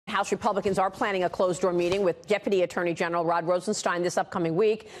House Republicans are planning a closed-door meeting with Deputy Attorney General Rod Rosenstein this upcoming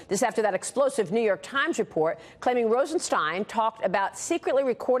week. This after that explosive New York Times report claiming Rosenstein talked about secretly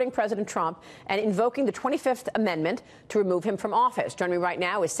recording President Trump and invoking the 25th Amendment to remove him from office. Joining me right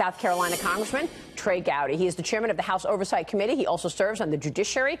now is South Carolina Congressman Trey Gowdy. He is the chairman of the House Oversight Committee. He also serves on the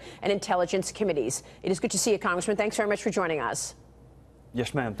Judiciary and Intelligence Committees. It is good to see you, Congressman. Thanks very much for joining us.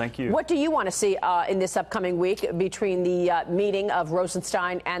 Yes, ma'am. Thank you. What do you want to see in this upcoming week between the meeting of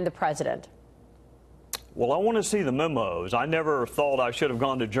Rosenstein and the president? Well, I want to see the memos. I never thought I should have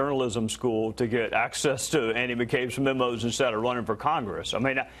gone to journalism school to get access to Andy McCabe's memos instead of running for Congress. I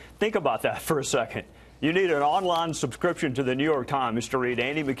mean, think about that for a second. You need an online subscription to the New York Times to read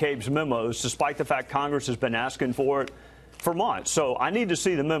Andy McCabe's memos, despite the fact Congress has been asking for it for months. So I need to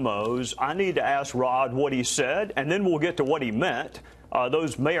see the memos. I need to ask Rod what he said, and then we'll get to what he meant.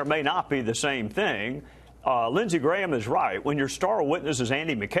 Those may or may not be the same thing. Lindsey Graham is right. When your star witness is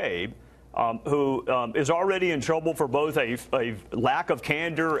Andy McCabe, who is already in trouble for both a lack of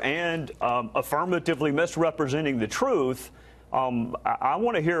candor and affirmatively misrepresenting the truth, I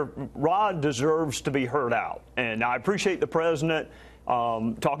want to hear Rod deserves to be heard out. And I appreciate the president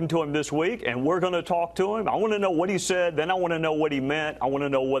talking to him this week, and we're going to talk to him. I want to know what he said. Then I want to know what he meant. I want to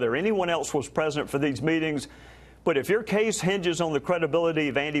know whether anyone else was present for these meetings. But if your case hinges on the credibility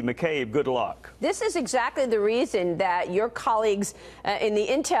of Andy McCabe, good luck. This is exactly the reason that your colleagues in the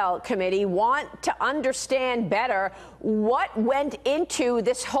Intel Committee want to understand better what went into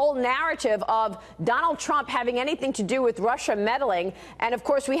this whole narrative of Donald Trump having anything to do with Russia meddling. And, of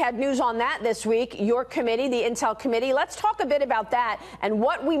course, we had news on that this week, your committee, the Intel Committee. Let's talk a bit about that and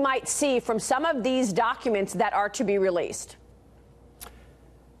what we might see from some of these documents that are to be released.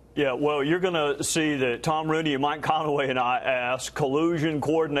 Yeah, well, you're going to see that Tom Rooney and Mike Conaway and I ask collusion,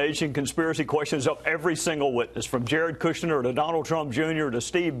 coordination, conspiracy questions of every single witness, from Jared Kushner to Donald Trump Jr. to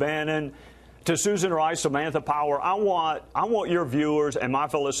Steve Bannon to Susan Rice, Samantha Power. I want your viewers and my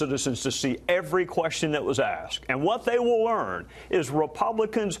fellow citizens to see every question that was asked. And what they will learn is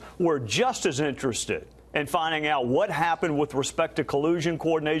Republicans were just as interested in finding out what happened with respect to collusion,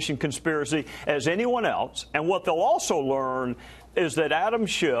 coordination, conspiracy as anyone else. And what they'll also learn is that Adam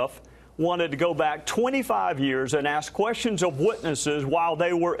Schiff wanted to go back 25 years and ask questions of witnesses while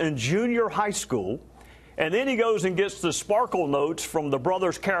they were in junior high school. And then he goes and gets the sparkle notes from the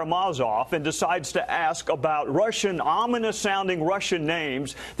brothers Karamazov and decides to ask about Russian, ominous-sounding Russian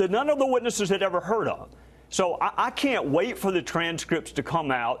names that none of the witnesses had ever heard of. So I can't wait for the transcripts to come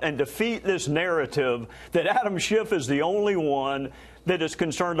out and defeat this narrative that Adam Schiff is the only one that is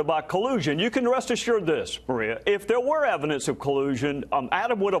concerned about collusion. You can rest assured this, Maria, if there were evidence of collusion,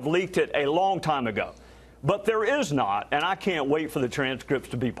 Adam would have leaked it a long time ago. But there is not, and I can't wait for the transcripts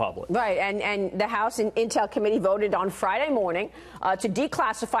to be public. Right, and the House Intel Committee voted on Friday morning to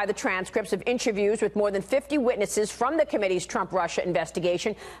declassify the transcripts of interviews with more than 50 witnesses from the committee's Trump-Russia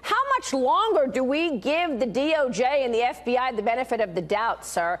investigation. How much longer do we give the DOJ and the FBI the benefit of the doubt,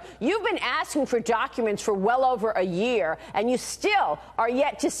 sir? You've been asking for documents for well over a year, and you still are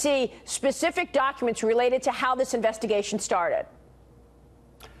yet to see specific documents related to how this investigation started.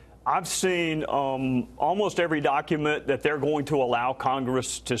 I've seen almost every document that they're going to allow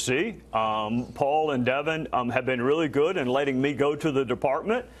Congress to see. Paul and Devin have been really good in letting me go to the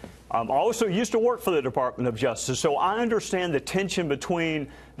department. I also used to work for the Department of Justice, so I understand the tension between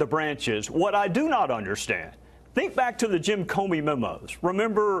the branches. What I do not understand, think back to the Jim Comey memos.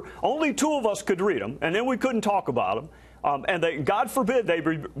 Remember, only two of us could read them, and then we couldn't talk about them. And they, God forbid they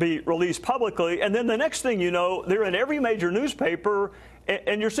be released publicly. And then the next thing you know, they're in every major newspaper,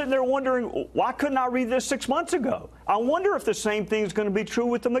 and you're sitting there wondering, why couldn't I read this 6 months ago? I wonder if the same thing is going to be true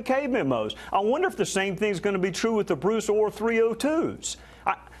with the McCabe memos. I wonder if the same thing is going to be true with the Bruce Orr 302s.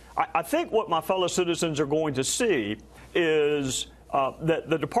 I think what my fellow citizens are going to see is that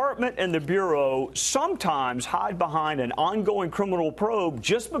the department and the Bureau sometimes hide behind an ongoing criminal probe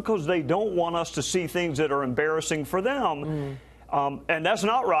just because they don't want us to see things that are embarrassing for them. And that's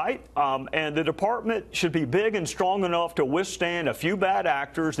not right. And the department should be big and strong enough to withstand a few bad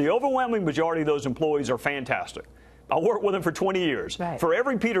actors. The overwhelming majority of those employees are fantastic. I worked with them for 20 years. Right. For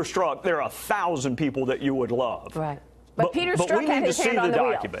every Peter Strzok, there are 1,000 people that you would love. Right. But Peter Strzok had his hand on the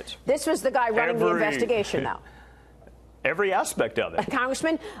wheel. This was the guy running the investigation now. Every aspect of it.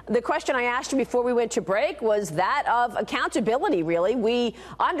 Congressman, the question I asked you before we went to break was that of accountability, really. We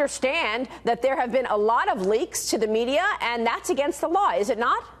understand that there have been a lot of leaks to the media, and that's against the law, is it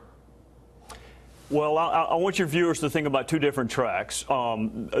not? Well, I want your viewers to think about two different tracks.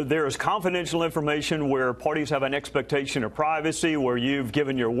 There is confidential information where parties have an expectation of privacy, where you've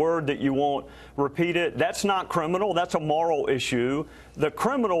given your word that you won't repeat it. That's not criminal. That's a moral issue. The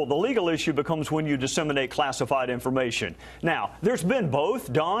legal issue becomes when you disseminate classified information. Now, there's been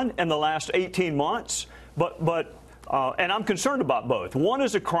both done in the last 18 months, and I'm concerned about both. One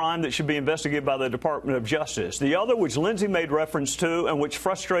is a crime that should be investigated by the Department of Justice. The other, which Lindsay made reference to and which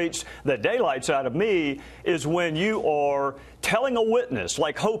frustrates the daylights out of me, is when you are telling a witness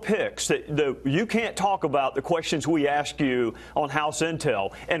like Hope Hicks that you can't talk about the questions we ask you on House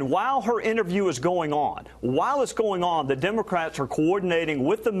Intel. And while her interview is going on, the Democrats are coordinating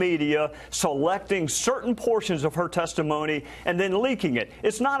with the media, selecting certain portions of her testimony, and then leaking it.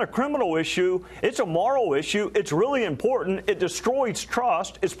 It's not a criminal issue. It's a moral issue. It's really important. It destroys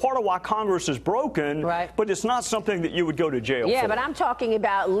trust. It's part of why Congress is broken, right. But it's not something that you would go to jail for. Yeah, but I'm talking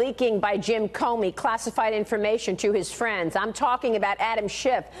about leaking by Jim Comey classified information to his friends. I'm talking about Adam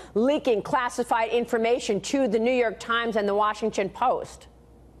Schiff leaking classified information to the New York Times and the Washington Post.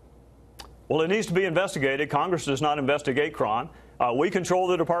 Well, it needs to be investigated. Congress does not investigate crime. We control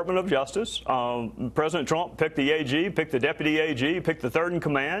the Department of Justice. President Trump picked the AG, picked the deputy AG, picked the third in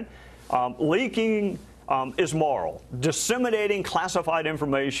command. Leaking is moral. Disseminating classified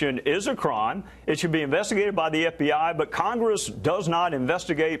information is a crime. It should be investigated by the FBI, but Congress does not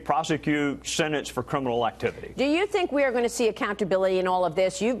investigate, prosecute, sentence for criminal activity. Do you think we are going to see accountability in all of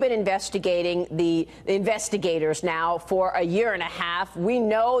this? You've been investigating the investigators now for a year and a half. We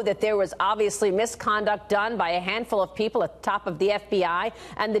know that there was obviously misconduct done by a handful of people at the top of the FBI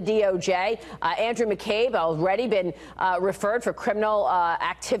and the DOJ. Andrew McCabe already been referred for criminal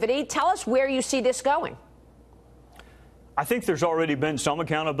activity. Tell us where you see this going. I think there's already been some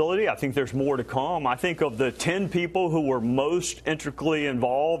accountability. I think there's more to come. I think of the 10 people who were most intricately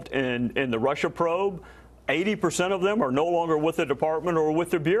involved in the Russia probe, 80% of them are no longer with the department or with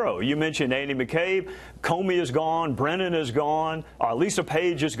the Bureau. You mentioned Andy McCabe. Comey is gone. Brennan is gone. Lisa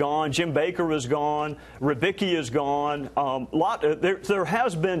Page is gone. Jim Baker is gone. Rybicki is gone. There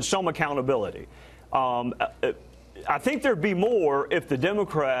has been some accountability. I think there'd be more if the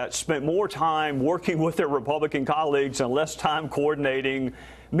Democrats spent more time working with their Republican colleagues and less time coordinating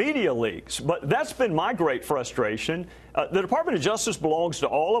media leaks. But that's been my great frustration. The Department of Justice belongs to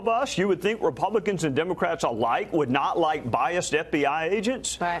all of us. You would think Republicans and Democrats alike would not like biased FBI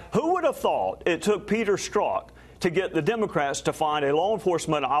agents. Right. Who would have thought it took Peter Strzok to get the Democrats to find a law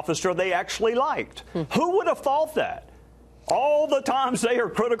enforcement officer they actually liked? Who would have thought that? All the times they are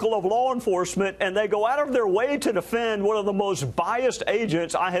critical of law enforcement, and they go out of their way to defend one of the most biased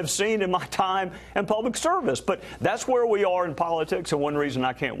agents I have seen in my time in public service. But that's where we are in politics, and one reason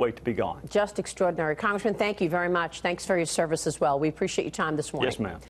I can't wait to be gone. Just extraordinary. Congressman, thank you very much. Thanks for your service as well. We appreciate your time this morning. Yes, ma'am.